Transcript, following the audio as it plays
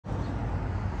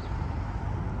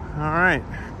All right,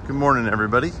 good morning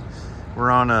everybody. We're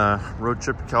on a road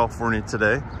trip to California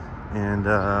today, and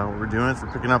what we're doing is we're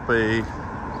picking up a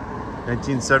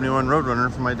 1971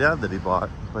 Roadrunner from my dad that he bought.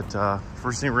 But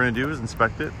first thing we're gonna do is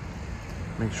inspect it,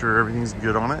 make sure everything's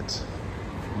good on it,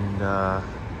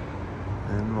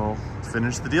 and we'll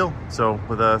finish the deal. So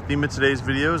the theme of today's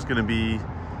video is gonna be,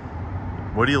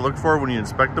 what do you look for when you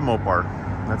inspect a Mopar?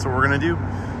 That's what we're gonna do.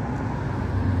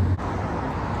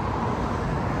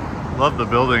 Love the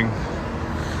building.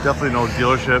 Definitely an old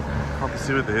dealership. I'll have to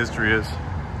see what the history is.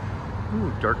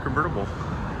 Ooh, dark convertible.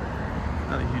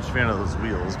 Not a huge fan of those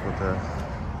wheels, but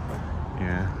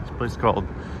yeah, this place is called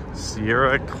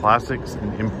Sierra Classics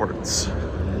and Imports.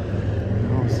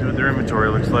 We'll see what their inventory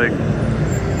looks like.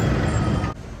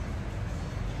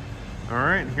 All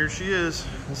right, here she is.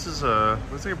 This is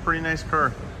looks like a pretty nice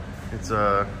car. It's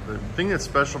the thing that's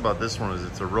special about this one is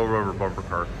it's a real rubber bumper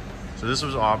car. So this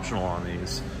was optional on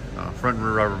these. Front and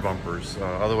rear rubber bumpers.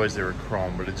 Otherwise they were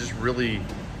chrome, but it just really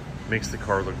makes the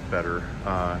car look better.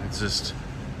 It's just,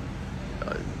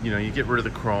 you know, you get rid of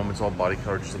the chrome, it's all body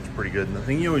color, just looks pretty good. And the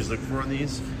thing you always look for on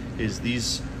these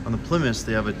is on the Plymouths,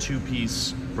 they have a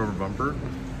two-piece rubber bumper.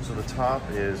 So the top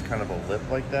is kind of a lip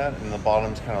like that, and the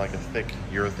bottom's kind of like a thick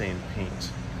urethane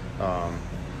paint.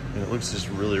 And it looks just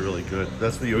really, really good.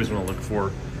 That's what you always want to look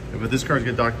for. But this car's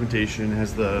got documentation, it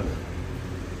has the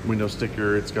window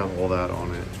sticker, it's got all that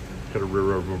on it. It's got a rear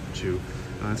rubber bumper too.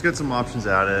 It's got some options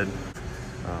added.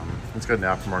 It's got an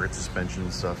aftermarket suspension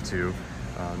and stuff too.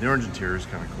 The orange interior is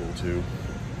kind of cool too.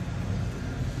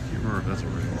 Can't remember if that's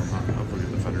original or not. I'll look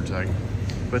at the fender tag.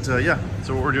 But yeah,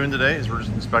 so what we're doing today is we're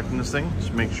just inspecting this thing,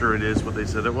 just make sure it is what they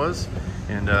said it was.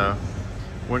 And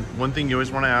one thing you always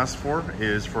want to ask for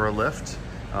is for a lift,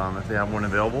 if they have one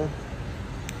available.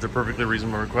 It's a perfectly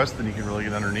reasonable request, then you can really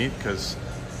get underneath, because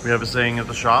we have a saying at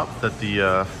the shop that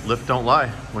the lift don't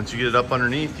lie. Once you get it up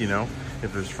underneath, you know,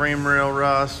 if there's frame rail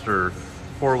rust or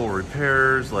horrible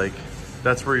repairs, like,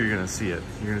 that's where you're gonna see it.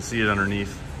 You're gonna see it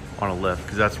underneath on a lift,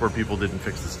 because that's where people didn't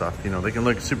fix the stuff. You know, they can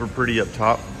look super pretty up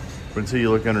top, but until you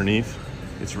look underneath,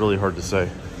 it's really hard to say.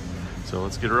 So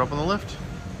let's get her up on the lift.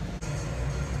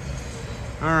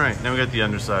 All right, now we got the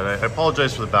underside. I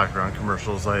apologize for the background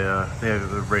commercials. They have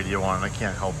the radio on, and I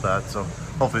can't help that. So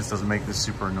hopefully this doesn't make this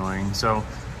super annoying. So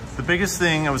the biggest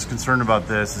thing I was concerned about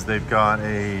this is they've got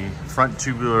a front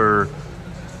tubular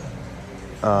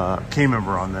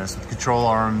K-member on this with control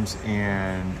arms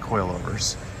and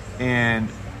coilovers. And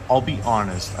I'll be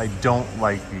honest, I don't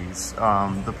like these.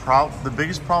 The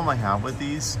biggest problem I have with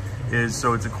these is,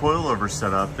 so it's a coilover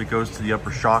setup that goes to the upper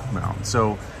shock mount.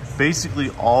 So basically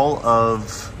all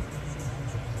of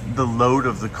the load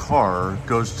of the car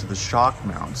goes to the shock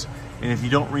mount. And if you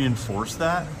don't reinforce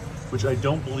that, which I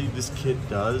don't believe this kit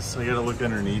does, so you gotta look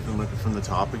underneath and look from the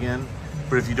top again.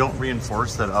 But if you don't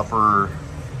reinforce that upper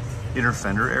inner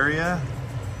fender area,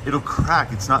 it'll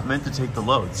crack. It's not meant to take the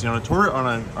loads. You know, on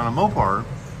a Mopar,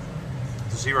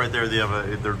 you see right there, they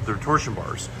have they're torsion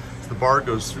bars. So the bar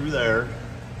goes through there,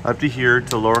 up to here, to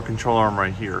the lower control arm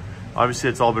right here. Obviously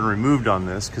it's all been removed on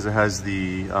this because it has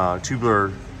the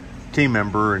tubular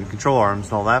K-member and control arms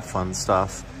and all that fun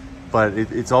stuff, but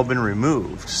it's all been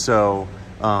removed. So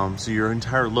so your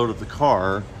entire load of the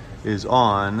car is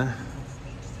on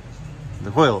the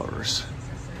coilovers.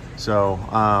 So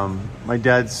my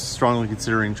dad's strongly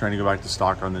considering trying to go back to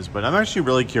stock on this, but I'm actually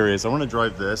really curious. I want to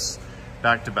drive this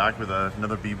back to back with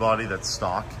another B-body that's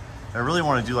stock. I really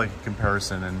want to do like a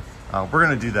comparison, and we're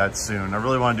going to do that soon. I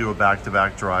really want to do a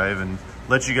back-to-back drive and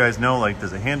let you guys know, like,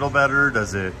 does it handle better?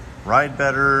 Does it ride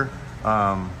better?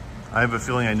 I have a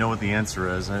feeling I know what the answer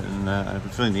is, and I have a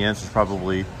feeling the answer is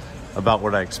probably about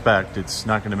what I expect. It's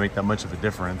not going to make that much of a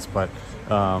difference, but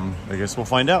I guess we'll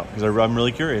find out, because I'm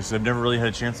really curious. I've never really had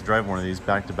a chance to drive one of these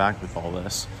back to back with all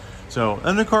this. So,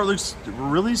 and the car looks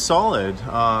really solid.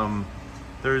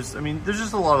 There's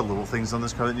just a lot of little things on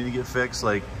this car that need to get fixed.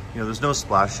 Like, you know, there's no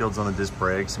splash shields on the disc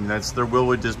brakes. I mean, they're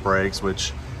Wilwood disc brakes,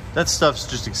 which that stuff's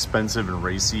just expensive and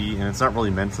racy, and it's not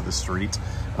really meant for the street.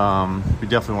 We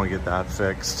definitely want to get that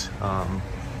fixed.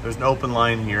 There's an open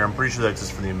line here. I'm pretty sure that's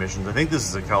just for the emissions. I think this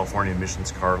is a California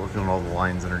emissions car, looking at all the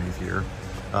lines underneath here.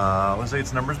 Let's say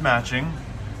its number's matching.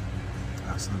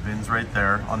 So the VIN's right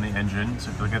there on the engine.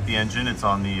 So if you look at the engine, it's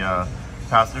on the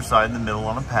passenger side in the middle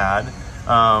on a pad.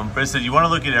 But I said you want to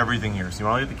look at everything here. So you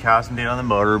want to look at the casting date on the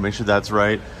motor, make sure that's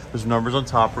right. There's numbers on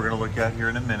top we're going to look at here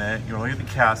in a minute. You want to look at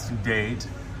the casting date.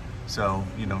 So,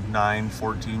 you know,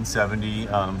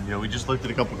 9/14/70. You know, we just looked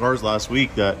at a couple cars last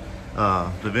week that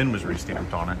the VIN was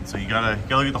restamped on it. So you gotta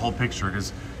look at the whole picture,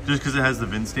 because just because it has the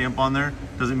VIN stamp on there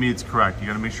doesn't mean it's correct. You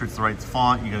gotta make sure it's the right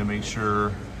font. You gotta make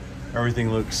sure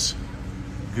everything looks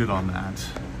good on that.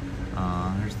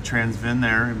 There's the trans VIN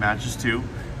there, it matches too.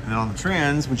 And then on the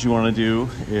trans, what you want to do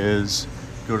is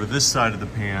go to this side of the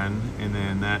pan, and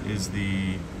then that is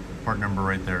the part number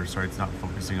right there. Sorry, it's not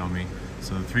focusing on me.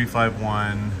 So the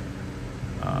 351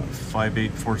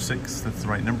 5846, that's the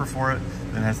right number for it.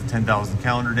 Then it has the 10,000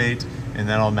 calendar date, and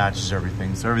that all matches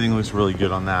everything. So everything looks really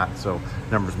good on that. So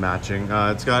numbers matching.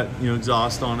 It's got, you know,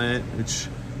 exhaust on it, which,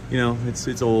 you know,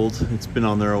 it's old. It's been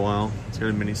on there a while. It's got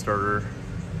a mini starter.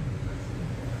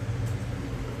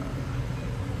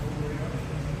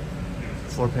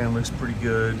 Floor pan looks pretty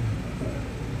good.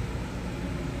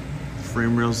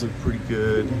 Frame rails look pretty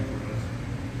good.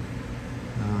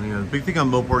 You know, the big thing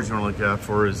on mopeds you want to look out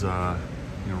for is you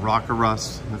know, rocker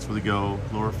rust. That's where they go.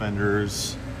 Lower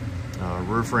fenders,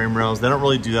 rear frame rails. They don't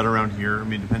really do that around here. I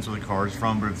mean, it depends where the car is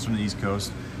from, but if it's from the East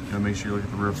Coast, you know, make sure you look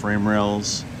at the rear frame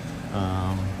rails.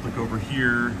 Look over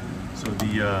here. So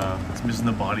it's missing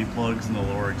the body plugs and the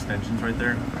lower extensions right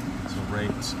there. So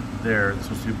right there, it's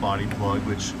supposed to be a body plug,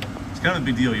 which is kind of a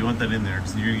big deal. You want that in there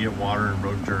because you're gonna get water and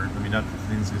road dirt. I mean, not that the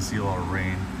thing's gonna see a lot of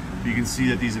rain. But you can see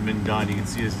that these have been done. You can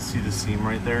see the seam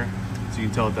right there. So you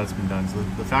can tell that that's been done. So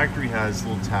the factory has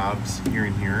little tabs here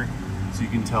and here, so you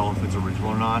can tell if it's original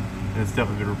or not. And it's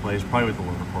definitely been replaced, probably with the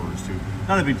lower quarters too.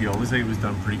 Not a big deal. It looks like it was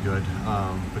done pretty good.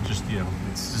 But just, you know,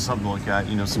 it's just something to look at.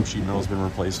 You know, some sheet metal's been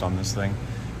replaced on this thing.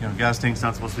 You know, gas tank's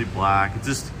not supposed to be black. It's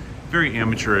just very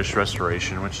amateurish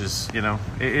restoration, which is, you know,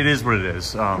 it is what it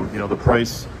is. You know, the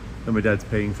price that my dad's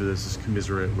paying for this is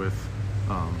commiserate with,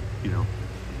 you know,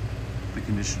 the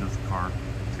condition of the car.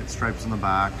 It's got stripes on the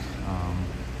back.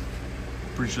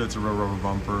 Pretty sure that's a real rubber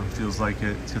bumper. Feels like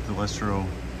it. It's got the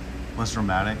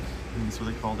Lestromatic, I think that's what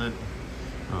they called it.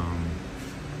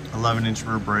 11-inch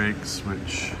rear brakes,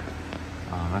 which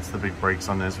that's the big brakes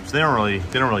on this, which they don't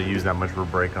really use that much rear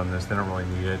brake on this. They don't really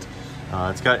need it.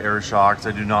 It's got air shocks.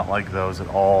 I do not like those at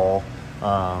all.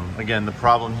 Again, the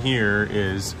problem here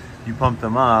is you pump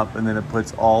them up and then it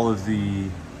puts all of the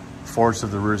force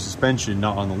of the rear suspension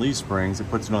not on the leaf springs, it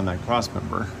puts it on that cross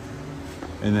member.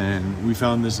 And then we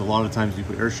found this a lot of times when you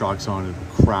put air shocks on, it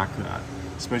will crack that,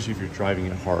 especially if you're driving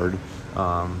it hard.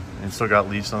 And still got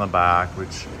leaves on the back,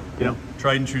 which, you know,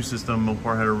 tried and true system.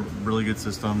 Mopar had a really good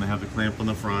system. They have the clamp on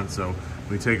the front, so when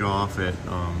we take off, it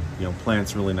you know,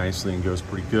 plants really nicely and goes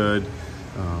pretty good.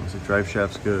 So drive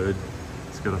shaft's good.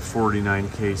 It's got a 49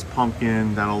 case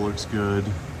pumpkin. That all looks good.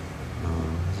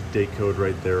 There's a decode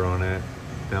right there on it.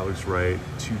 That looks right.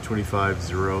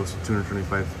 225.0, so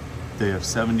 225 day of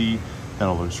 70. That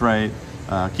all looks right.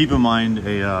 Keep in mind,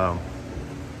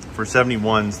 for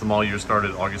 71s, the model year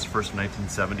started August 1st,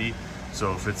 1970.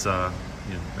 So if it's you know,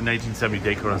 a 1970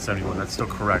 decode on 71, that's still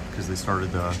correct because they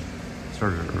started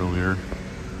it earlier.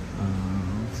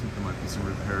 Let's see if there might be some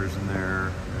repairs in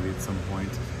there, maybe at some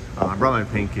point. I brought my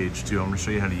paint gauge too. I'm gonna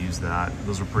show you how to use that.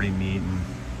 Those are pretty neat, and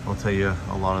I'll tell you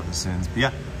a lot of the sins. But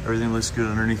yeah, everything looks good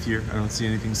underneath here. I don't see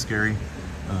anything scary.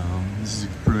 This is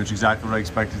pretty much exactly what I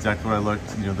expected, exactly what I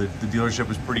looked. You know, the dealership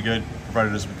was pretty good,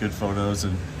 provided us with good photos,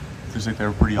 and it looks like they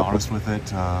were pretty honest with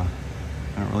it. I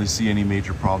don't really see any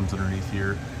major problems underneath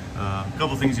here. A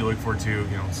couple things you look for too,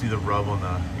 you know, see the rub on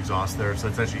the exhaust there, so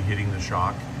that's actually hitting the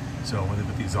shock. So when they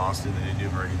put the exhaust in, they didn't do a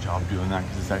very good job doing that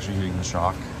because it's actually hitting the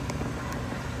shock.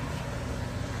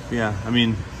 But yeah, I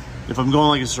mean, if I'm going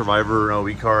like a Survivor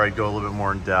OE car, I'd go a little bit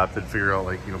more in depth and figure out,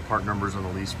 like, you know, part numbers on the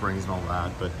leaf springs and all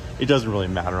that, but it doesn't really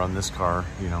matter on this car.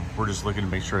 You know, we're just looking to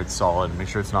make sure it's solid and make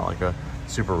sure it's not like a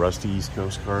super rusty East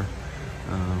Coast car.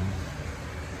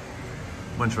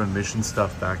 Bunch of emission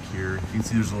stuff back here. You can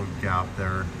see there's a little gap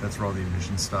there. That's where all the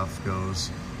emission stuff goes.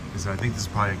 Because I think this is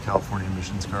probably a California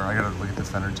emissions car. I gotta look at the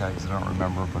fender tags. I don't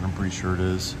remember, but I'm pretty sure it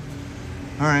is.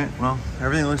 All right, well,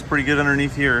 everything looks pretty good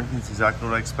underneath here. That's exactly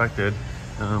what I expected.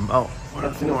 Oh, one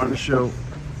other thing I wanted to show.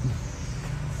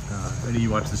 I know you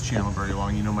watch this channel very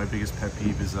long. You know my biggest pet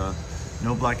peeve is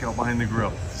no blackout behind the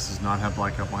grill. This does not have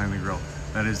blackout behind the grill.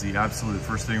 That is the absolute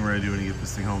first thing we're gonna do when you get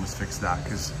this thing home is fix that,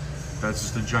 because that's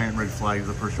just a giant red flag.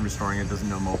 The person restoring it doesn't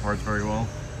know Mopars very well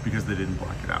because they didn't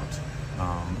black it out.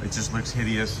 It just looks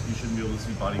hideous. You shouldn't be able to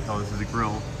see body colors of the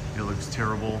grill. It looks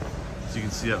terrible. So you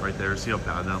can see that right there. See how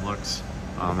bad that looks?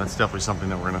 That's definitely something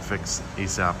that we're gonna fix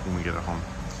ASAP when we get it home.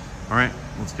 All right,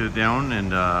 let's get it down and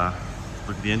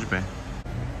look at the engine bay.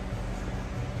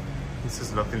 This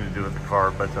has nothing to do with the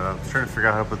car, but I was trying to figure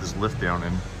out how to put this lift down,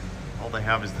 and all they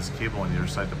have is this cable on the other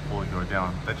side to pull and go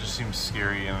down. That just seems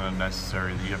scary and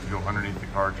unnecessary that you have to go underneath the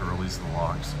car to release the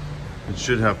locks. It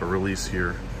should have a release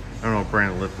here. I don't know what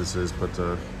brand of lift this is, but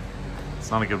it's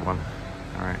not a good one.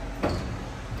 All right,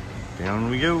 down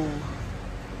we go.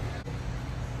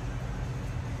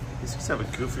 These just have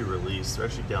a goofy release. They're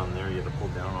actually down there. You have to pull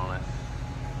down on it.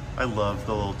 I love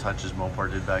the little touches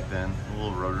Mopar did back then. The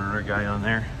little Roadrunner guy on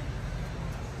there.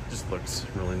 Just looks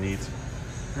really neat.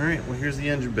 All right, well here's the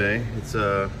engine bay. It's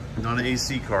not an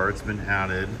AC car, it's been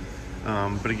added.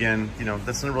 But again, you know,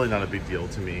 that's really not a big deal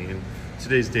to me. In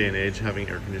today's day and age, having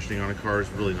air conditioning on a car is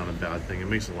really not a bad thing. It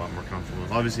makes it a lot more comfortable.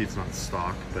 Obviously it's not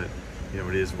stock, but you know,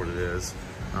 it is what it is.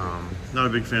 Not a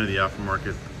big fan of the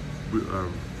aftermarket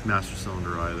master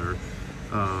cylinder either.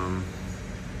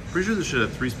 Pretty sure this should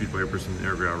have 3-speed wipers in the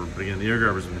air grabber, but again, the air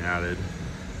grabber's been added.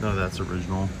 None of that's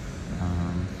original.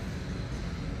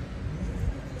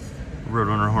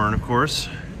 Roadrunner horn, of course.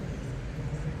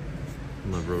 I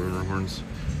love Roadrunner horns.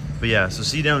 But yeah, so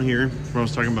see down here, what I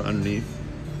was talking about underneath.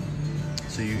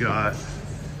 So you got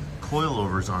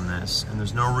coilovers on this, and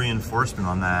there's no reinforcement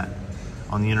on that,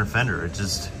 on the inner fender. It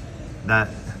just,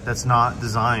 that's not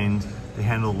designed to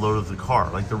handle the load of the car.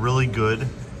 Like the really good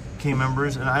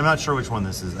K-members, and I'm not sure which one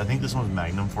this is. I think this one's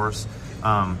Magnum Force,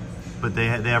 but they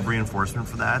have reinforcement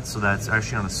for that, so that's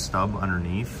actually on a stub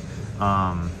underneath.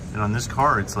 And on this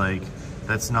car, it's like,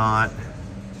 it's not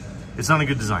a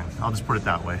good design. I'll just put it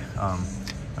that way. I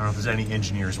don't know if there's any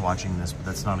engineers watching this, but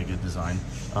that's not a good design.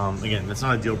 Again, that's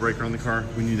not a deal breaker on the car.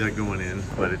 We knew that going in,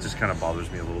 but it just kind of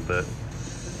bothers me a little bit.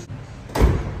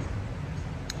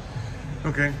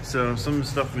 Okay, so some of the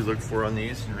stuff we look for on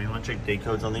these, you want to check date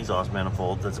codes on these exhaust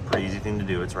manifolds. That's a pretty easy thing to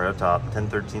do. It's right up top,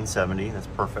 101370. That's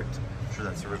perfect. I'm sure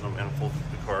that's the original manifold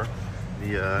for the car.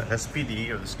 The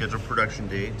SPD, or the scheduled production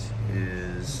date,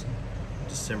 is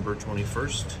December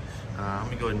 21st. Let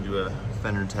me go ahead and do a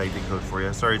fender tag decode for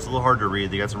you. Sorry, it's a little hard to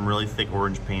read. They got some really thick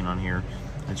orange paint on here.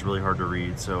 It's really hard to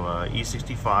read. So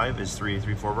E65 is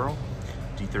 383 4-barrel.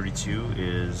 D32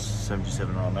 is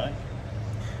 727 automatic.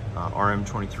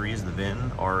 RM23 is the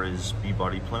VIN. R is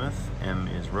B-body Plymouth. M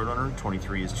is Roadrunner.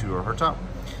 23 is 2-door hardtop.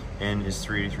 N is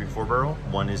 383 4-barrel.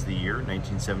 1 is the year,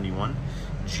 1971.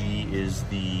 G is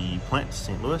the plant,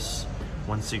 St. Louis.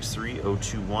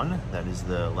 163021, that is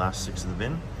the last 6 of the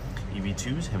VIN.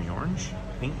 EV2s, Hemi orange,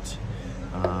 paint.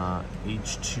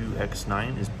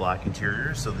 H2X9 is black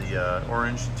interior, so the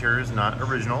orange interior is not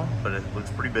original, but it looks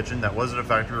pretty bitchin'. That wasn't a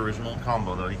factory original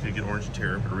combo though. You could get orange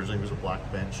interior, but originally it was a black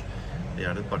bench. They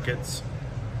added buckets.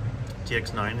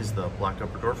 TX9 is the black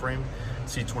upper door frame.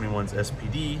 C21's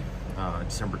SPD,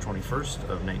 December 21st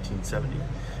of 1970.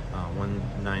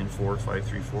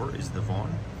 194534 is the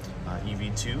Vaughn.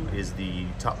 EV2 is the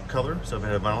top color, so if it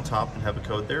had a vinyl top, it'd have a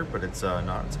code there, but it's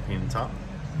not. It's a painted top.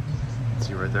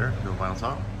 See right there, no vinyl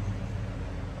top.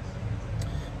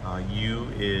 U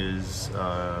is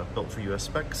built for US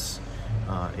specs.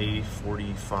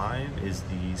 A45 is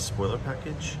the spoiler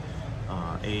package.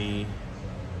 A87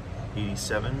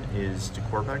 is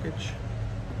decor package.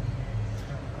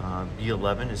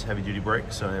 B11 is heavy duty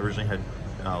brakes, so it originally had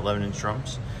 11-inch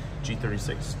drums.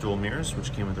 G36 dual mirrors,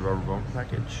 which came with the rubber bumper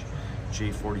package.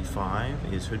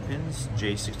 J45 is hood pins.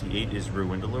 J68 is rear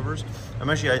window louvers. I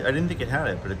didn't think it had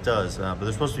it, but it does. But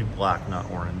they're supposed to be black, not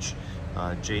orange.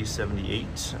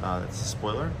 J78, that's the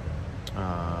spoiler.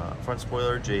 Front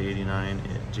spoiler.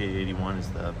 J81 is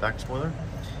the back spoiler.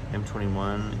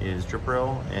 M21 is drip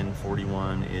rail.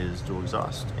 N41 is dual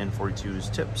exhaust. N42 is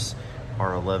tips.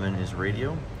 R11 is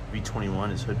radio.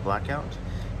 V21 is hood blackout.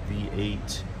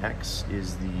 V8X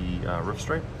is the roof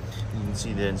stripe. You can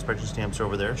see the inspection stamps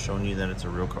over there showing you that it's a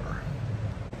real car.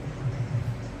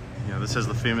 Yeah, this has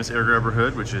the famous air grabber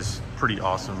hood, which is pretty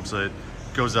awesome. So it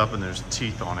goes up and there's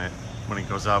teeth on it when it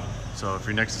goes up. So if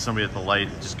you're next to somebody at the light,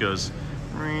 it just goes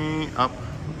up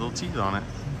with little teeth on it.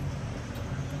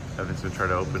 Evan's gonna try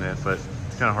to open it, but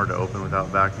it's kind of hard to open without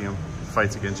vacuum. It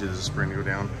fights against you, there's a spring to go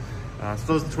down.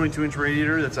 So there's the 22-inch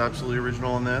radiator. That's absolutely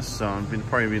original in this. It'd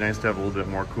probably be nice to have a little bit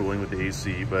more cooling with the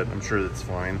AC, but I'm sure that's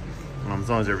fine. As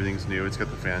long as everything's new, it's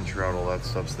got the fan shroud, all that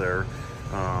stuff's there.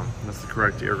 That's the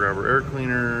correct air grabber air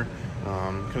cleaner.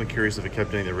 Kind of curious if it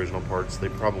kept any of the original parts. They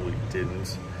probably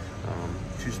didn't.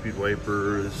 2-speed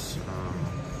wipers,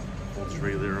 voltage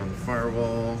regulator on the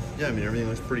firewall. Yeah, I mean, everything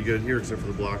looks pretty good here except for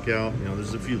the blockout. You know,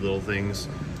 there's a few little things,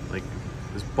 like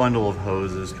this bundle of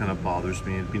hoses kind of bothers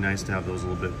me. It'd be nice to have those a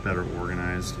little bit better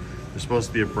organized. There's supposed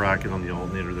to be a bracket on the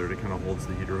alternator there that kind of holds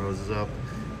the heater hoses up.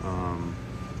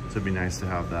 So it'd be nice to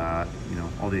have that. You know,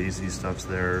 all the AC stuff's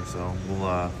there. So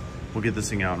we'll get this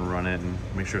thing out and run it and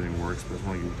make sure everything works. But I just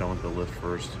want to get done with the lift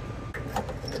first. A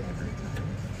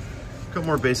couple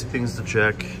more basic things to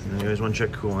check. You guys want to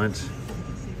check coolant.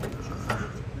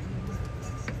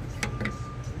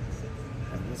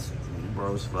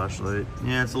 Borrow's flashlight.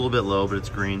 Yeah, it's a little bit low, but it's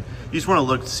green. You just want to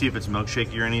look to see if it's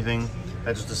milkshakey or anything.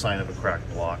 That's just a sign of a cracked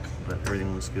block, but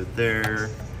everything looks good there.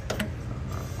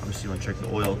 Obviously, you want to check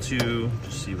the oil too,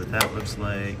 just see what that looks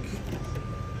like.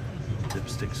 The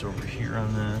dipsticks over here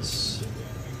on this.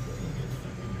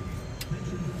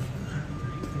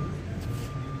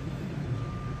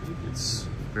 It's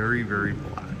very, very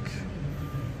black.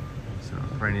 So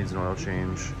probably needs an oil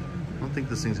change. I don't think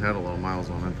this thing's had a lot of miles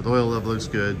on it, but the oil level looks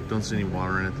good. Don't see any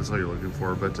water in it. That's all you're looking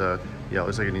for. But yeah, it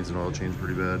looks like it needs an oil change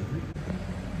pretty bad.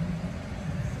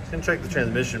 Gonna check the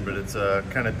transmission, but it's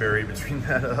kind of buried between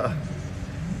that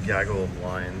gaggle of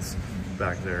lines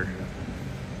back there.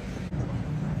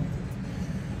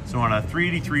 So on a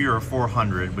 383 or a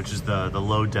 400, which is the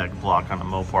low deck block on a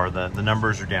Mopar, the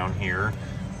numbers are down here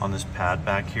on this pad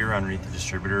back here underneath the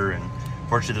distributor, and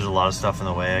fortunately there's a lot of stuff in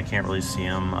the way. I can't really see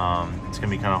them. It's gonna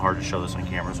be kind of hard to show this on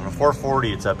camera. So on a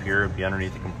 440, it's up here, it'd be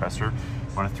underneath the compressor.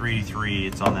 On a 383,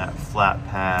 it's on that flat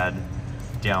pad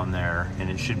down there, and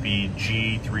it should be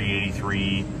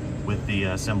G383 with the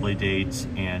assembly date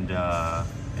and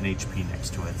an HP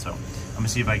next to it. So I'm gonna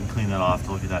see if I can clean that off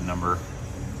to look at that number.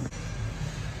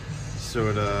 So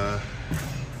it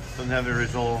doesn't have the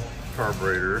original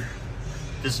carburetor.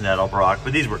 This is an Edelbrock,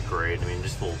 but these work great. I mean,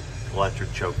 just a little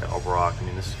electric choke Edelbrock. I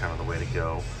mean, this is kind of the way to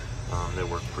go. They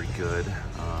work pretty good.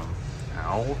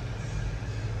 Ow.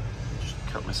 Just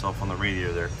cut myself on the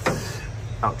radio there.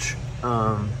 Ouch.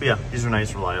 But yeah, these are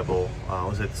nice, reliable.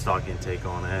 Was at the stock intake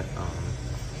on it. You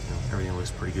know, everything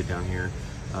looks pretty good down here.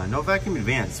 No vacuum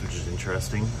advance, which is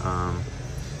interesting.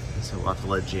 So we'll have to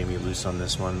let Jamie loose on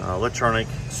this one. Electronic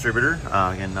distributor,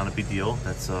 again, not a big deal.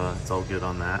 That's it's all good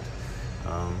on that.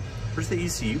 Where's the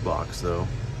ECU box though?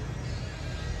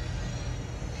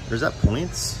 There's that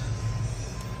points.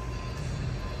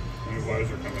 And the wires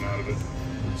are coming out of it.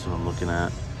 That's what I'm looking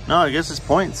at. No, I guess it's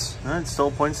points. No, it's still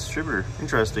a points distributor.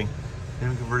 Interesting. They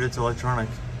haven't converted it to electronic.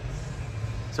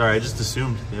 Sorry, I just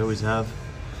assumed they always have.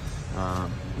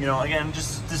 You know, again,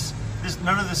 just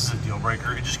none of this is a deal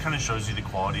breaker. It just kind of shows you the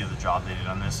quality of the job they did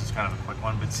on this. It's kind of a quick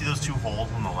one, but see those two holes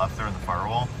on the left there in the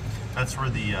firewall? That's where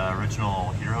the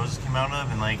original heater hoses came out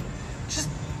of, and like, just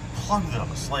plug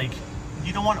those. Like,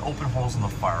 you don't want open holes in the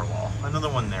firewall. Another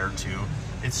one there too.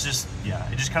 It's just, yeah,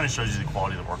 it just kind of shows you the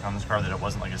quality of the work on this car, that it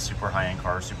wasn't like a super high-end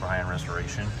car, super high-end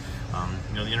restoration.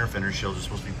 You know, the inner fender shields are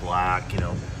supposed to be black. You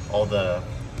know, all the,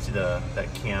 see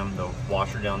that cam, the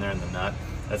washer down there and the nut,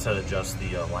 that's how to adjust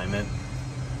the alignment.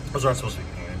 Those aren't supposed to be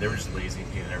painted. They were just lazy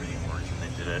and painted everything orange when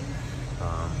they did it.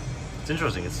 It's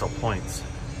interesting, it's still points.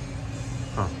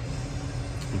 Huh,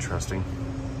 interesting.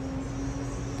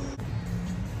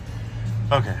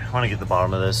 Okay, I want to get the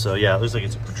bottom of this. So yeah, it looks like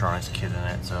it's a Patronics kit in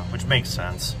it, so which makes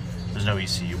sense. There's no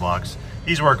ECU box.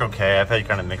 These work okay. I've had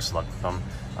kind of mixed luck with them.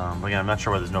 But again, I'm not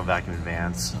sure why there's no vacuum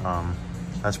advance.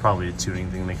 That's probably a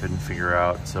tuning thing they couldn't figure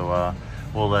out. So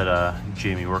we'll let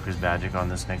Jamie work his magic on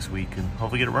this next week and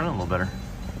hopefully get it running a little better.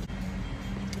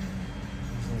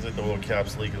 Seems like the little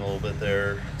cap's leaking a little bit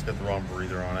there. It's got the wrong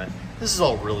breather on it. This is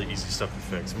all really easy stuff to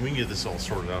fix. And we can get this all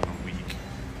sorted out in a week.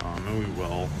 And we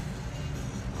will.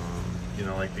 You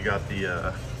know, like they got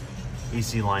the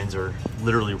EC lines are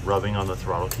literally rubbing on the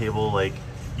throttle cable. Like,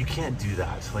 you can't do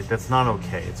that. Like, that's not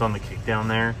okay. It's on the kick down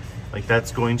there. Like,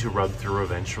 that's going to rub through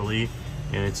eventually.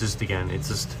 And it's just, again, it's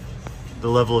just, the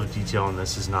level of detail on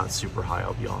this is not super high,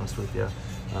 I'll be honest with you.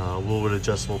 Willwood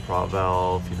adjustable prop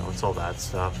valve, you know, it's all that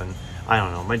stuff. And I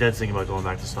don't know, my dad's thinking about going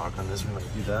back to stock on this. We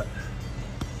might do that.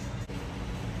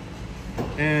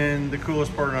 And the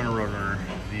coolest part on a Roadrunner,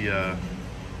 the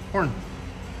horn.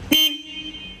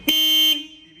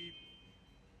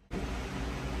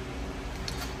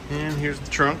 And here's the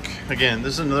trunk. Again,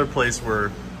 this is another place where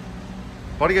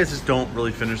body guys just don't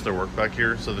really finish their work back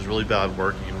here, so there's really bad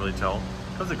work, you can really tell.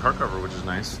 Comes the car cover, which is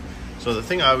nice. So the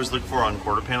thing I always look for on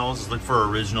quarter panels is look for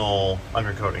original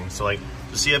undercoating. So like,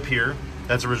 you see up here,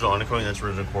 that's original undercoating, that's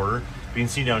original quarter. But you can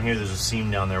see down here, there's a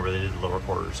seam down there where they did the lower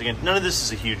quarters. Again, none of this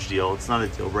is a huge deal. It's not a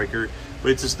deal breaker,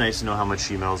 but it's just nice to know how much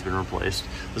sheet metal has been replaced.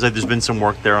 Looks like there's been some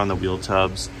work there on the wheel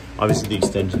tubs. Obviously the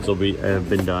extensions will be have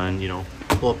been done, you know.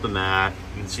 Pull up the mat,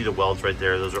 you can see the welds right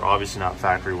there. Those are obviously not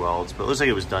factory welds, but it looks like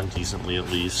it was done decently at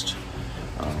least.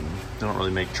 They don't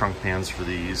really make trunk pans for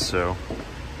these, so.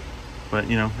 But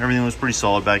you know, everything was pretty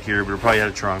solid back here, but it probably had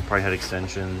a trunk, probably had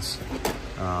extensions.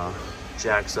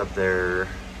 Jacks up there.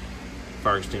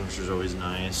 Fire extinguisher's always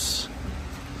nice.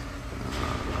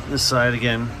 This side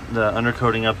again, the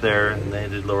undercoating up there, and they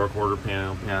did lower quarter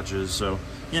panel patches, so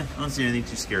yeah, I don't see anything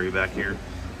too scary back here.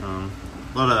 A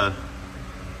lot of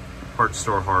parts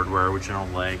store hardware, which I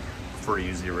don't like. Prefer to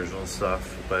use the original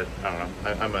stuff, but I don't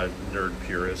know. I'm a nerd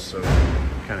purist, so it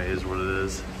kind of is what it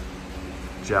is.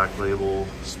 Jack label,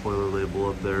 spoiler label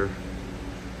up there.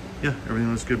 Yeah,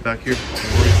 everything looks good back here.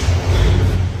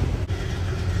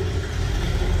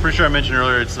 Pretty sure I mentioned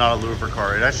earlier it's not a louver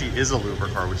car. It actually is a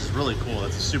louver car, which is really cool.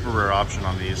 That's a super rare option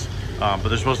on these. But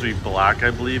they're supposed to be black,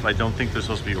 I believe. I don't think they're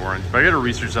supposed to be orange, but I got to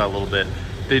research that a little bit.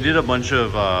 They did a bunch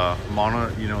of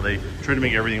they tried to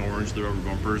make everything orange, the rubber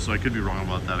bumpers, so I could be wrong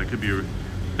about that. That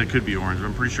could be orange, but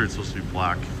I'm pretty sure it's supposed to be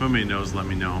black. If anybody knows, let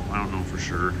me know. I don't know for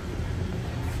sure.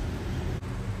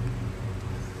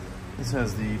 This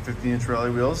has the 15-inch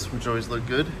rally wheels, which always look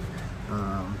good.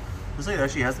 Looks like it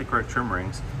actually has the correct trim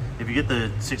rings. If you get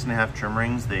the 6.5 trim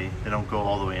rings, they don't go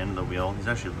all the way into the wheel. These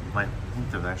actually, I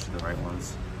think they're actually the right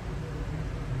ones.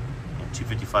 Yeah,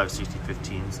 255 60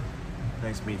 15s.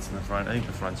 Nice meats in the front. I think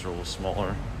the fronts are a little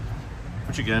smaller,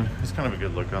 which again, is kind of a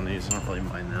good look on these. I don't really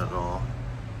mind that at all.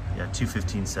 Yeah,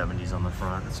 215 70s on the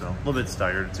front, so a little bit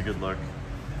staggered. It's a good look.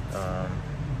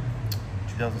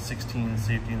 2016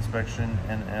 safety inspection,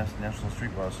 NS, National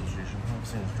Street Bar Association. I've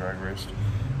seen this drag raced.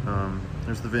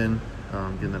 There's the VIN.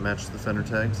 Again, that matches the fender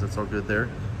tags. That's all good there.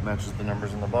 Matches the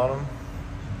numbers on the bottom.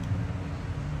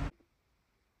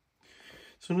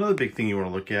 So another big thing you want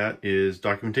to look at is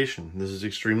documentation. This is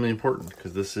extremely important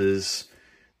because this is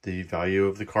the value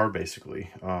of the car, basically.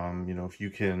 You know, if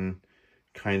you can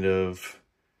kind of,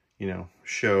 you know,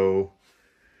 show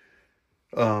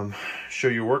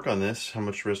your work on this, how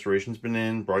much restoration's been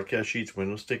in, broadcast sheets,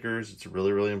 window stickers, it's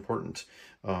really, really important.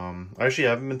 I actually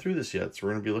haven't been through this yet, so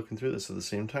we're going to be looking through this at the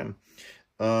same time.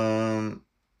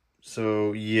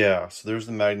 So yeah, so there's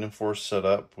the Magnum Force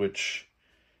setup, which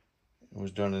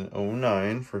was done in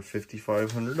 09 for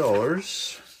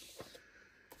 $5,500.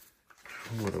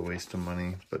 What a waste of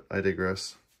money, but I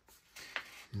digress.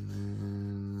 And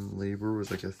then labor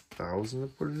was like $1,000 to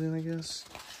put it in, I guess.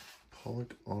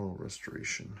 Pollock Auto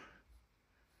Restoration.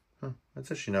 Huh,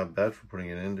 that's actually not bad for putting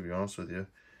it in, to be honest with you.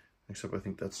 Except I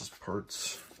think that's just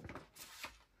parts.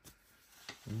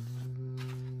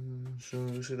 So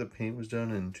it looks like the paint was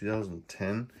done in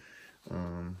 2010.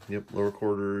 Yep, lower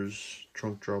quarters,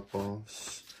 trunk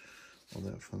drop-offs, all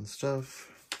that fun stuff.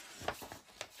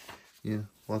 Yeah,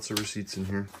 lots of receipts in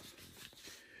here.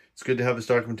 It's good to have this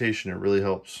documentation. It really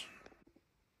helps.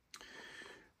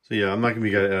 So yeah, I'm not gonna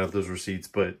be able to add those receipts,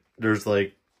 but there's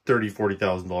like $30,000,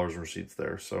 $40,000 in receipts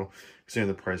there. So considering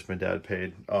the price my dad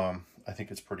paid, I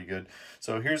think it's pretty good.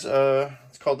 So here's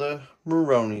it's called the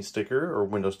Maroni sticker, or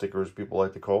window sticker as people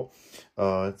like to call.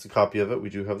 It's a copy of it. We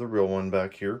do have the real one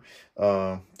back here.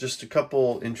 Just a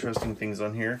couple interesting things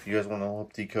on here. If you guys want to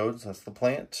help decode, that's the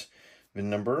plant,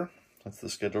 VIN number, that's the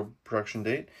scheduled production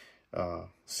date.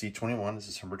 C21 is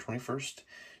December 21st.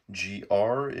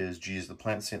 GR is G is the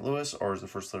plant, St. Louis. R is the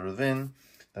first letter of the VIN.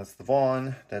 That's the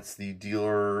Vaughn. That's the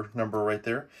dealer number right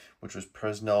there, which was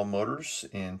Presnell Motors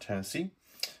in Tennessee.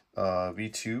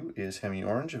 V2 is Hemi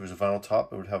Orange. If it was a vinyl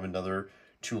top, it would have another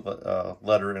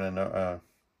letter and a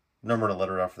number and a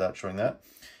letter after that showing that.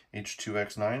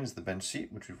 H2X9 is the bench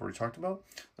seat, which we've already talked about.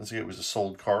 Let's say it was a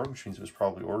sold car, which means it was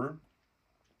probably ordered.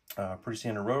 Pretty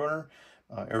standard Roadrunner.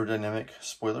 Aerodynamic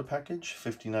spoiler package,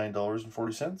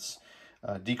 $59.40.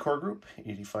 Decor group,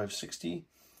 $85.60.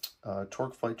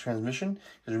 Torque flight transmission,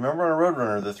 because remember on a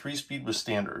Roadrunner the 3-speed was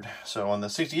standard. So on the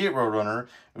 68 Roadrunner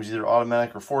it was either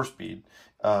automatic or 4-speed,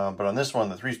 but on this one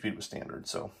the 3-speed was standard.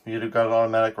 So you either got an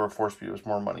automatic or a 4-speed, it was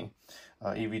more money.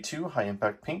 EV2 high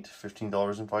impact paint,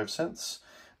 $15.05.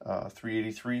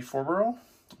 383 4-barrel.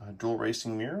 Dual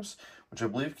racing mirrors, which I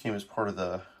believe came as part of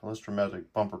the Illustramatic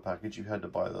bumper package. You had to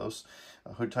buy those.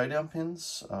 Hood tie down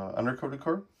pins, undercoated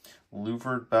car,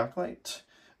 louvered backlight.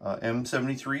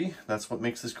 M73, that's what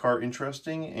makes this car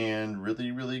interesting and really,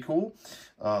 really cool.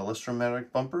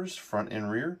 Illustramatic bumpers, front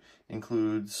and rear,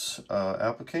 includes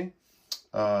applique,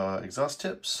 exhaust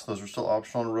tips. Those are still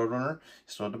optional on a Roadrunner. You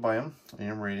still had to buy them.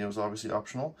 AM radio is obviously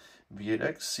optional.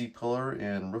 V8X, C-pillar,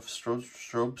 and roof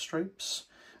strobe stripes.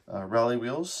 Rally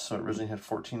wheels, so it originally had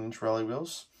 14-inch rally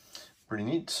wheels. Pretty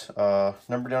neat.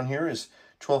 Number down here is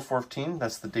 1214.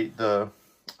 That's the date the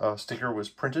sticker was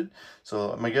printed.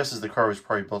 So my guess is the car was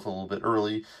probably built a little bit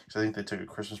early, because I think they took a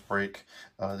Christmas break.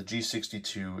 The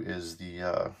G62 is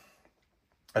the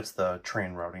that's the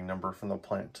train routing number from the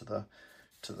plant to the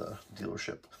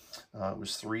dealership. It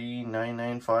was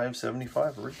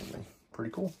 $3,995.75 originally.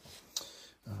 Pretty cool.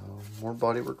 More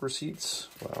bodywork receipts.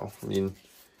 Wow, I mean,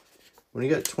 when you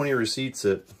got 20 receipts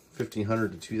at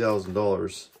 $1,500 to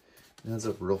 $2,000, it adds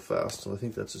up real fast. So I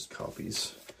think that's just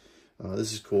copies.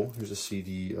 This is cool. Here's a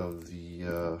CD of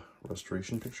the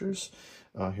restoration pictures.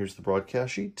 Here's the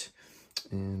broadcast sheet.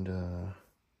 And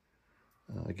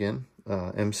again,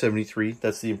 M73.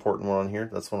 That's the important one on here.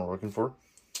 That's the one we're looking for.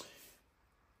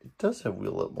 It does have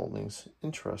wheel lip moldings.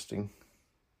 Interesting.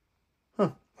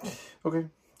 Huh. Okay.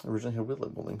 Originally had wheel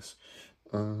lip moldings.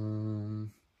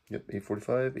 Yep,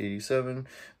 845, 87.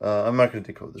 I'm not going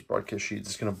to decode this broadcast sheet.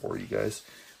 It's going to bore you guys.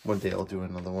 One day I'll do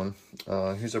another one.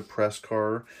 Here's a press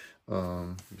car.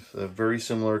 A very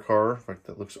similar car. In fact,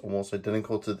 that looks almost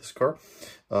identical to this car.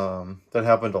 That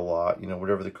happened a lot. You know,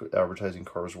 whatever the advertising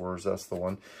cars were, that's the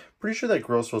one. Pretty sure that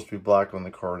grill's supposed to be black on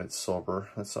the car and it's silver.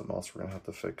 That's something else we're going to have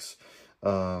to fix.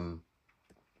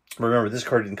 Remember, this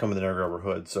car didn't come with an air grabber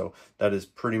hood, so that is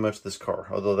pretty much this car.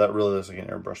 Although that really looks like an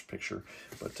airbrush picture,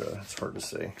 but it's hard to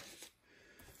say.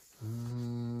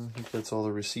 I think that's all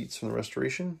the receipts from the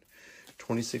restoration.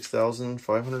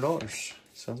 $26,500.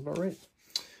 Sounds about right.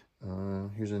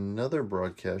 Here's another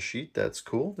broadcast sheet. That's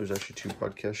cool. There's actually 2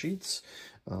 broadcast sheets.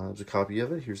 There's a copy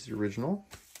of it. Here's the original.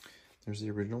 There's the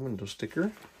original window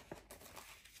sticker.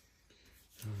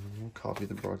 We'll copy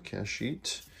the broadcast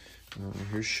sheet.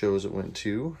 Here's shows it went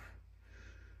to.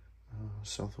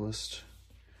 Southwest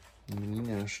Mini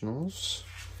Nationals.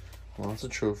 Lots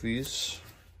of trophies.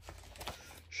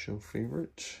 Show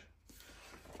favorite.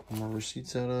 More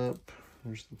receipts add up.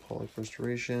 There's the Pollock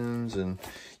restorations. And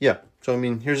yeah, so I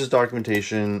mean, here's his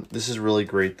documentation. This is really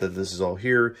great that this is all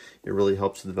here. It really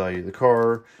helps the value of the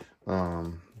car.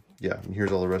 Yeah, and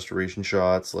here's all the restoration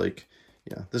shots. Like,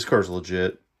 yeah, this car's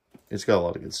legit. It's got a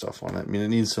lot of good stuff on it. I mean, it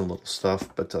needs some little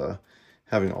stuff, but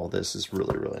having all this is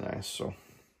really, really nice. So,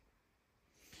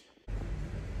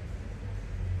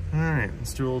 all right,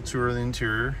 let's do a little tour of the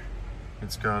interior.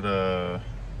 It's got a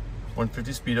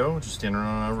 150 speedo, which is standard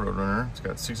on a Roadrunner. It's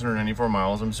got 694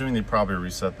 miles. I'm assuming they probably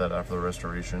reset that after the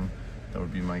restoration. That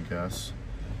would be my guess.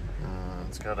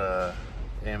 It's got a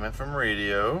AM/FM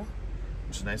radio,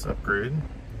 which is a nice upgrade.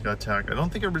 Got tach. I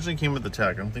don't think it originally came with the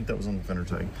tach. I don't think that was on the fender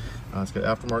tag. It's got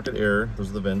aftermarket air.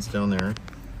 Those are the vents down there.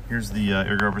 Here's the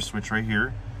air grabber switch right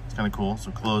here. It's kind of cool.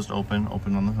 So closed, open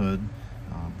on the hood.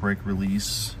 Brake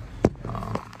release.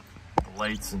 The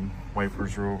lights and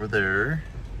wipers are over there.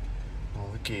 All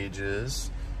the gauges.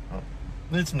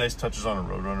 They did some nice touches on a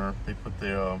Roadrunner. They put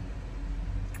the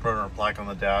Roadrunner plaque on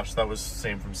the dash. That was the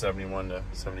same from 71 to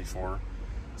 74.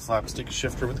 Slapstick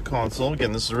shifter with the console.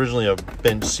 Again, this is originally a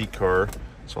bench seat car.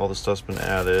 So all this stuff's been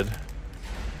added.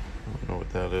 I don't know what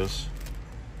that is.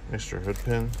 Extra hood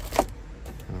pin.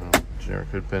 Generic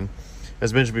hood pin.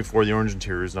 As mentioned before, the orange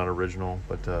interior is not original,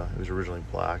 but it was originally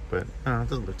black, but it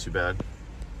doesn't look too bad.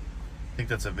 I think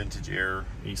that's a vintage air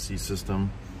AC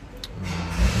system.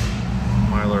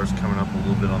 Mylar's coming up a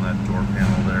little bit on that door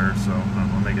panel there, so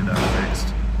I'll make it that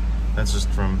fixed. That's just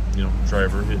from, you know,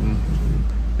 driver hitting.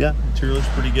 Yeah, interior looks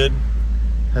pretty good.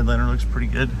 Headliner looks pretty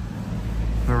good.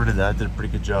 Whoever did that did a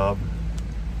pretty good job.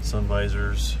 Sun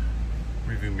visors,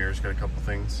 review mirrors, got a couple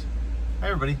things. Hi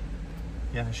everybody.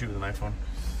 Yeah, I shoot with an iPhone.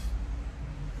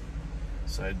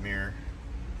 Side mirror.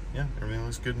 Yeah, everything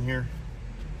looks good in here.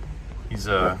 He's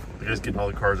the guy's getting all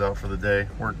the cars out for the day.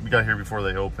 We got here before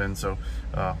they open, so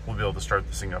we'll be able to start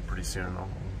this thing up pretty soon. I'll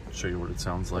show you what it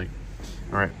sounds like.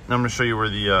 All right, now I'm gonna show you where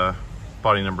the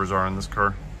body numbers are on this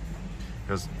car.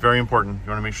 Because very important, you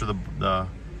wanna make sure the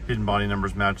hidden body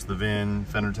numbers match the VIN,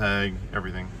 fender tag,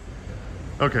 everything.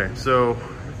 Okay, so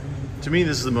to me,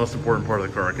 this is the most important part of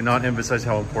the car. I cannot emphasize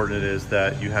how important it is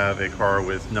that you have a car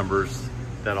with numbers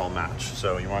that all match.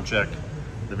 So you want to check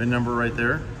the VIN number right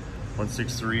there,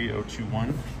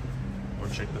 163021. Or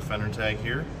check the fender tag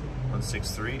here,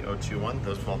 163021.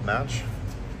 Those both match.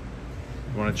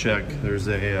 You want to check, there's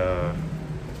a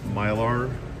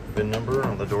Mylar VIN number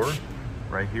on the door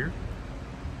right here.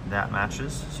 That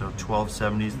matches. So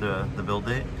 1270 is the build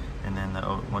date, and then the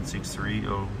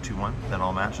 163021, that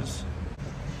all matches.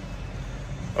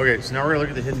 Okay, so now we're gonna look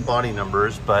at the hidden body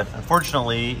numbers, but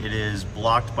unfortunately it is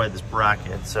blocked by this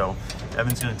bracket. So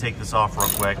Evan's gonna take this off real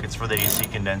quick. It's for the AC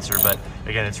condenser, but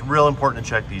again, it's real important to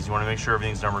check these. You wanna make sure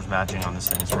everything's numbers matching on this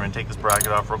thing. So we're gonna take this bracket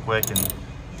off real quick, and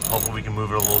hopefully we can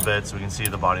move it a little bit so we can see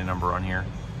the body number on here.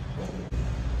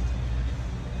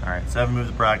 All right, so Evan moved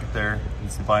the bracket there.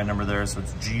 It's the body number there, so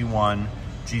it's G1.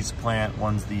 G's plant,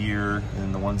 1's the year, and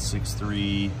then the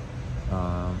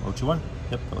 163021.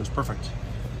 Yep, that looks perfect.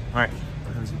 All right.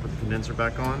 Put the condenser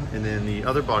back on, and then the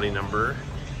other body number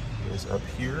is up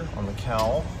here on the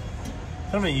cowl.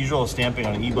 Kind of unusual stamping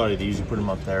on an E-body. They usually put them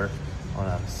up there. On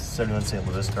a 71 St.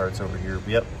 Louis car, it's over here. But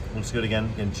yep, looks good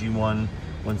again. Again, G1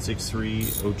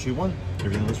 163021.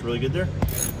 Everything looks really good there.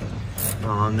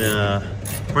 On the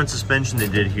front suspension they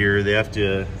did here, they have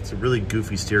to, it's a really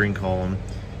goofy steering column.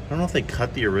 I don't know if they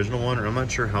cut the original one, or I'm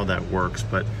not sure how that works,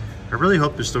 but I really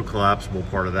hope there's still collapsible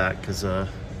part of that, because if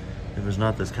it's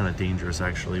not, that's kind of dangerous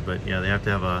actually. But yeah, they have to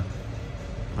have a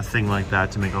thing like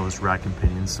that to make all this rack and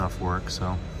pinion stuff work.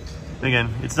 So again,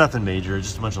 it's nothing major,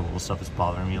 just a bunch of little stuff that's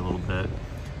bothering me a little bit.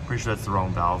 Pretty sure that's the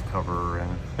wrong valve cover,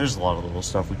 and there's a lot of little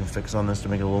stuff we can fix on this to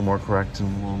make it a little more correct and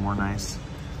a little more nice.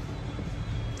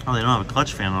 Oh, they don't have a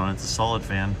clutch fan on it, it's a solid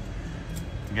fan.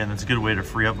 Again, that's a good way to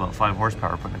free up about 5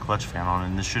 horsepower putting a clutch fan on it,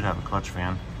 and this should have a clutch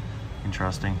fan.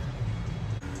 Interesting.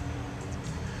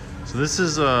 So this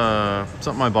is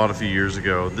something I bought a few years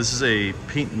ago. This is a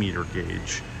paint meter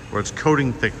gauge, or it's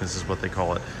coating thickness is what they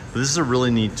call it. But this is a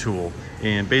really neat tool,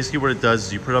 and basically what it does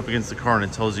is you put it up against the car and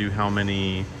it tells you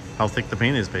how thick the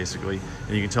paint is basically,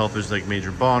 and you can tell if there's like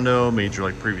major Bondo, major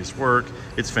like previous work.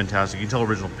 It's fantastic. You can tell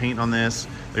original paint on this.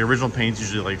 The original paint's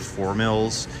usually like 4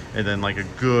 mils, and then like a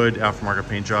good aftermarket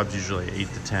paint job's usually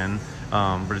 8 to 10.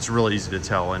 But it's really easy to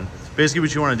tell. And basically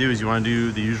what you want to do is you want to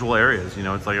do the usual areas. You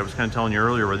know, it's like I was kind of telling you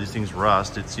earlier where these things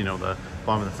rust. It's, you know, the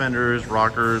bottom of the fenders,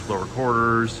 rockers, lower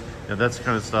quarters, you know, that's the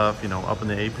kind of stuff, you know, up in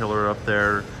the A-pillar up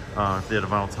there, if they had a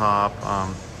vinyl top.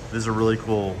 This is a really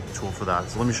cool tool for that.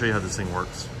 So let me show you how this thing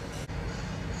works.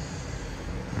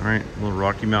 All right, a little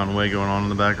Rocky Mountain Way going on in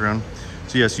the background.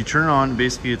 So yes, you turn it on,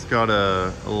 basically it's got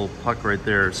a little puck right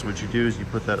there. So what you do is you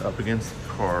put that up against the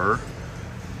car.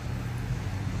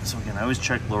 So again, I always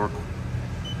check the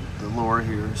lower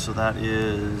here. So that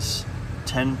is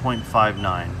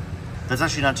 10.59. That's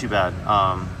actually not too bad.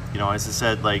 You know, as I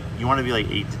said, like you want to be like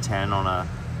 8 to 10 on a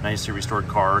nicely restored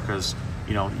car, because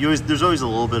you know, there's always a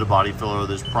little bit of body filler,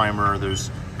 there's primer, there's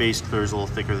base clears a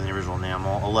little thicker than the original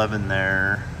enamel. 11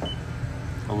 there,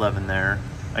 11 there.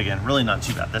 Again, really not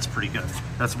too bad. That's pretty good.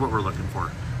 That's what we're looking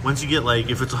for. Once you get like,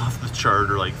 if it's off the chart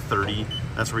or like 30,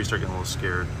 that's where you start getting a little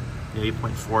scared. Yeah,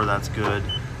 8.4, that's good.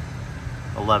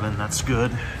 11, that's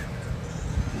good.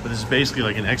 But this is basically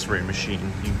like an x-ray machine.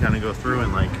 You can kind of go through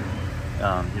and like,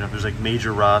 you know, if there's like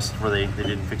major rust where they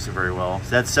didn't fix it very well.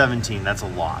 So that's 17, that's a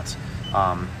lot.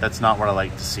 That's not what I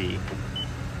like to see.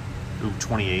 Ooh,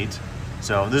 28.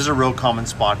 So this is a real common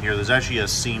spot here. There's actually a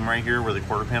seam right here where the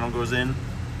quarter panel goes in.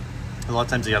 A lot of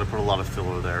times you got to put a lot of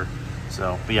filler there.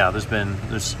 So, but yeah, there's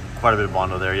quite a bit of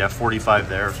Bondo there. Yeah, 45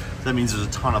 there. That means there's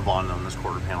a ton of Bondo in this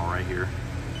quarter panel right here.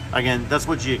 Again, that's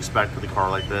what you expect with a car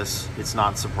like this. It's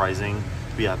not surprising.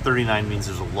 But yeah, 39 means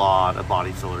there's a lot of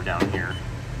body filler down here.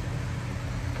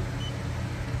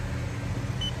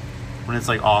 When it's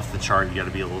like off the chart, you got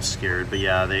to be a little scared. But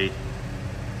yeah,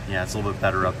 it's a little bit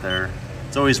better up there.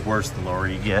 It's always worse the lower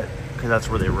you get, because that's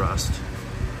where they rust.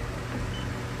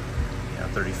 Yeah,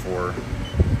 34,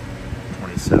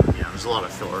 27. Yeah, there's a lot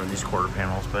of filler in these quarter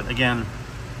panels. But again,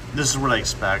 this is what I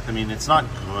expect. I mean, it's not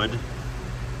good,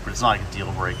 but it's not like a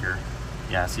deal breaker.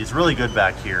 Yeah, see, it's really good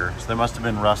back here. So there must have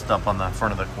been rust up on the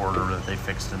front of the quarter that they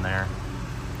fixed in there.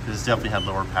 This definitely had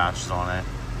lower patches on it,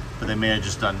 but they may have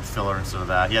just done filler instead of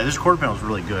that. Yeah, this quarter panel is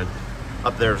really good.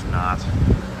 Up there is not.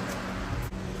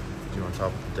 Do on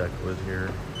top of the deck lid here.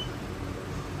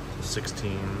 So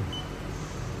 16,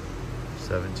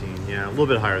 17. Yeah, a little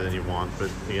bit higher than you want, but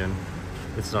again,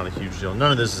 it's not a huge deal.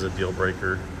 None of this is a deal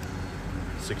breaker.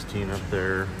 16 up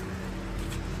there.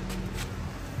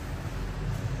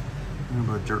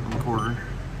 About a dirt and quarter.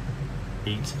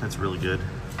 8, that's really good.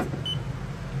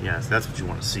 Yeah, so that's what you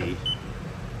want to see.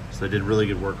 So they did really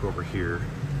good work over here.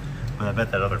 But I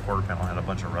bet that other quarter panel had a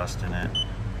bunch of rust in it.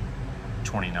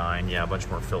 29, yeah, a bunch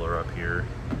more filler up here.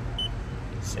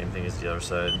 Same thing as the other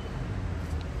side.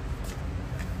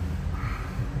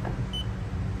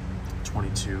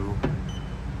 22,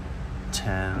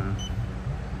 10,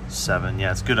 7.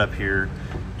 Yeah, it's good up here.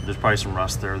 There's probably some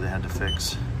rust there they had to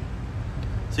fix.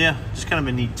 So yeah, just kind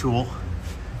of a neat tool.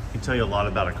 It can tell you a lot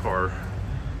about a car,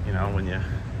 you know, when you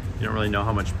don't really know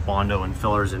how much Bondo and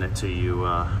fillers in it till you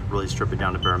really strip it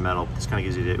down to bare metal. This kind of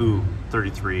gives you the, ooh,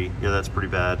 33. Yeah, that's pretty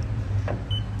bad.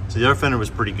 So the other fender was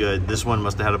pretty good. This one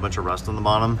must have had a bunch of rust on the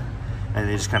bottom, and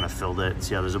they just kind of filled it.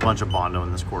 So yeah, there's a bunch of Bondo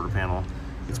in this quarter panel.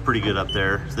 It's pretty good up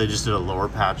there. So they just did a lower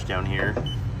patch down here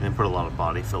and then put a lot of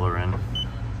body filler in.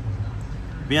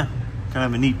 But yeah, kind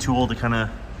of a neat tool to kind of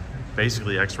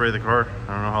basically x-ray the car.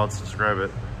 I don't know how else to describe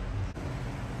it.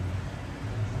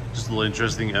 Just a little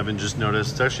interesting, Evan just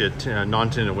noticed, it's actually a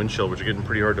non-tinted windshield, which are getting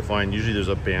pretty hard to find. Usually there's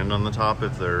a band on the top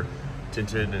if they're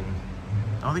tinted, and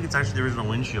I don't think it's actually the original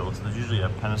windshield. So there's usually a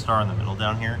Pentastar in the middle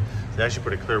down here. They actually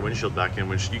put a clear windshield back in,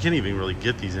 which you can't even really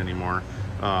get these anymore.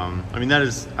 I mean, that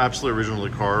is absolutely original to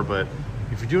the car, but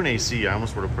if you're doing AC, I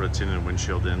almost would have put a tinted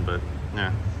windshield in, but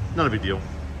nah, not a big deal.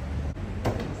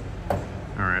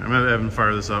 All right, I'm gonna have Evan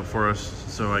fire this up for us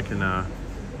so I can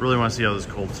really want to see how this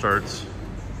cold starts.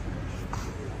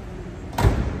 I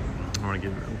want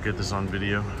to get this on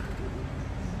video.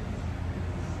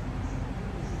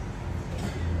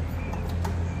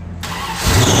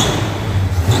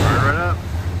 Fired right up.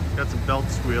 Got some belt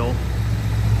squeal,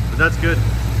 but that's good.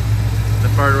 That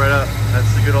fired right up.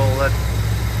 That's the good old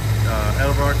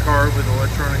Edelbrock car with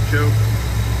electronic choke.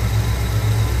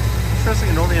 Interesting,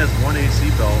 it only has one AC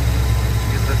belt.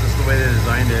 I guess that's just the way they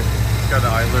designed it. It's got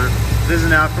an idler. This is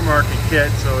an aftermarket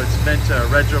kit, so it's meant to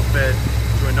retrofit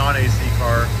to a non-AC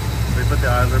car. So they put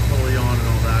the idler pulley on and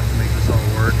all that to make this all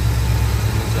work.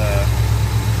 It's a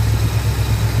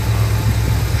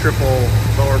triple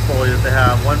lower pulley that they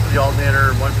have. One for the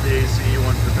alternator, one for the AC,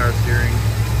 one for the power steering.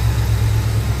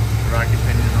 Rocket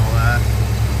pinion and all that.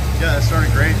 Yeah, that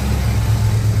started great.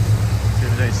 See if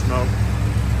there's any smoke.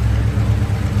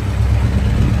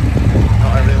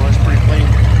 Oh, everything looks pretty clean.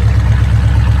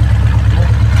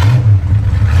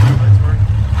 Lights work.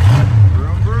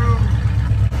 Vroom, vroom.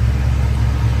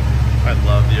 I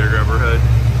love the air grabber hood.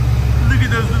 Look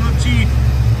at those little teeth.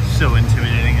 So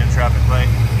intimidating in a traffic light.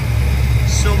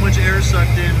 So much air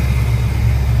sucked in.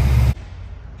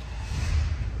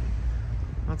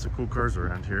 Lots of cool cars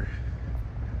around here.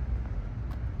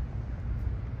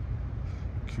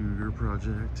 Cougar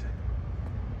project.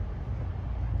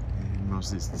 And most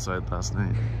of these inside last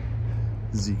night.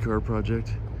 Z-car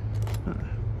project.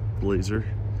 Blazer.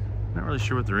 Not really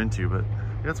sure what they're into, but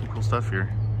they got some cool stuff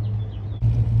here.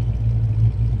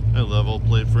 I love old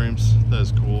plate frames. That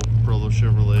is cool. Prolo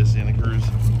Chevrolet Santa Cruz.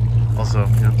 Also,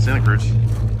 yeah, Santa Cruz.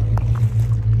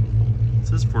 It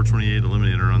says 428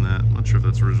 Eliminator on that. I'm not sure if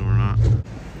that's original or not.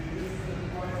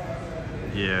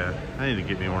 Yeah, I need to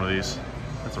get me one of these.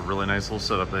 That's a really nice little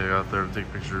setup they got there to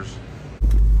take pictures.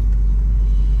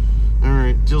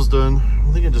 Alright, deal's done.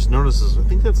 I think I just noticed this. I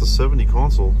think that's a 70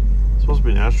 console. It's supposed to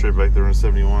be an ashtray back there in a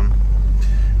 71.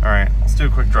 Alright, let's do a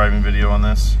quick driving video on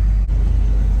this.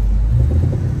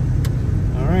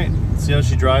 Alright, see how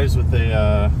she drives with a,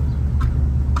 I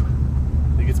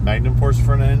think it's Magnum Force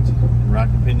front end and rack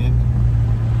pinion.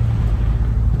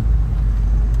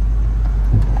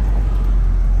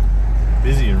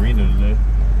 Busy in Reno today.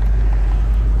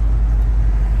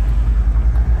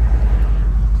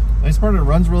 Nice part, it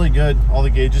runs really good. All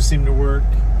the gauges seem to work.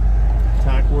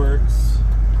 Tack works.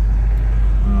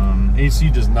 AC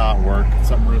does not work. It's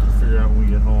something we're going to have to figure out when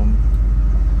we get home.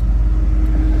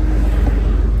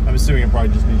 I'm assuming it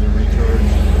probably just needs a recharge.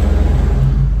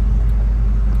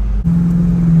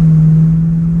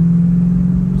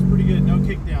 It's pretty good. No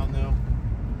kickdown though.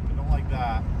 I don't like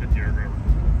that. Good air grabber.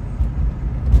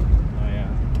 Oh yeah.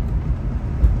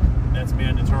 That's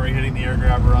mandatory, hitting the air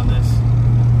grabber on this.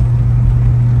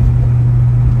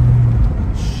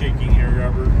 Shaking air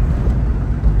grabber.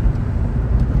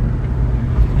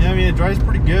 Yeah, I mean it drives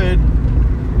pretty good.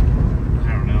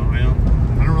 I don't know.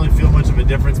 I don't really feel much of a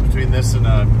difference between this and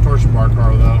a torsion bar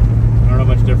car though. I don't know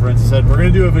much difference. I said we're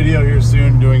gonna do a video here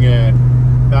soon doing a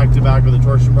back-to-back with a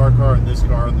torsion bar car and this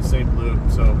car on the same loop,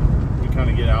 so we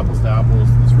kind of get apples to apples.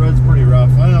 This road's pretty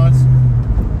rough. I don't know, it's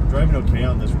driving okay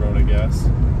on this road, I guess.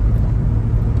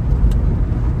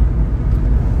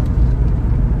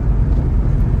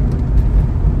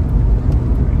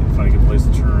 Find a good place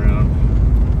to turn around.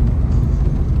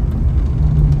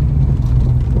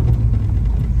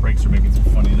 Brakes are making some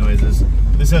funny noises.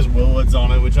 This has Willwoods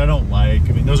on it, which I don't like.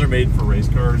 I mean, those are made for race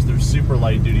cars. They're super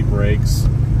light duty brakes.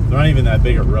 They're not even that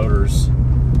big at rotors.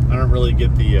 I don't really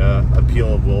get the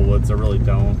appeal of Willwoods. I really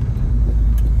don't.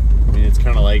 I mean, it's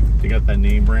kind of like they got that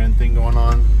name brand thing going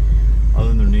on. Other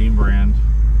than their name brand,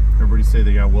 everybody say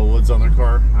they got Willwoods on their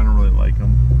car. I don't really like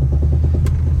them.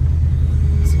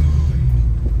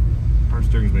 Our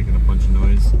steering's making a bunch of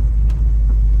noise.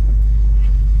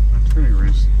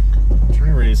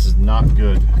 Turning radius is not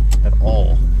good at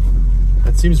all.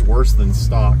 That seems worse than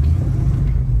stock.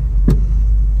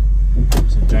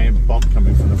 There's a giant bump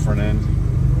coming from the front end.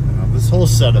 This whole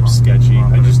setup's sketchy.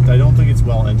 I don't think it's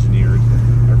well engineered.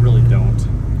 I really don't.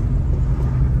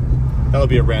 That'll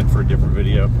be a rant for a different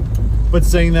video. But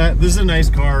saying that, this is a nice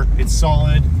car. It's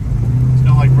solid. There's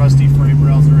no like rusty frame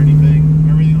rails or anything.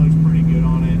 Everything looks pretty good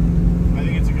on it. I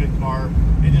think it's a good car.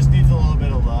 It just needs a little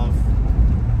bit of love.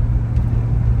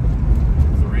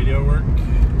 Does the radio work?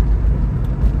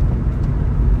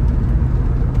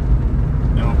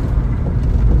 No.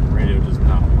 Radio does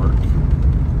not work.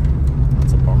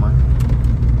 That's a bummer.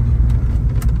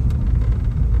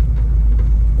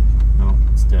 No,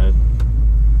 it's dead.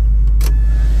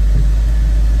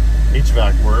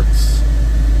 HVAC works.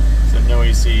 So no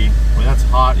AC. Well, that's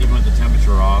hot even with the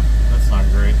temperature off. That's not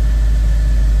great.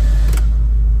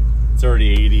 It's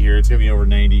already 80 here. It's gonna be over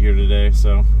 90 here today,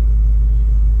 so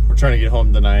we're trying to get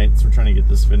home tonight, so we're trying to get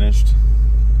this finished.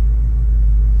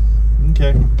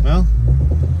 Okay, well,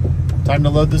 time to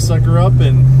load this sucker up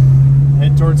and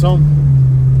head towards home.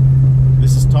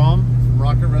 This is Tom from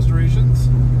Rocket Restorations.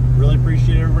 Really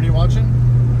appreciate everybody watching.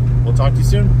 We'll talk to you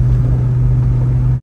soon.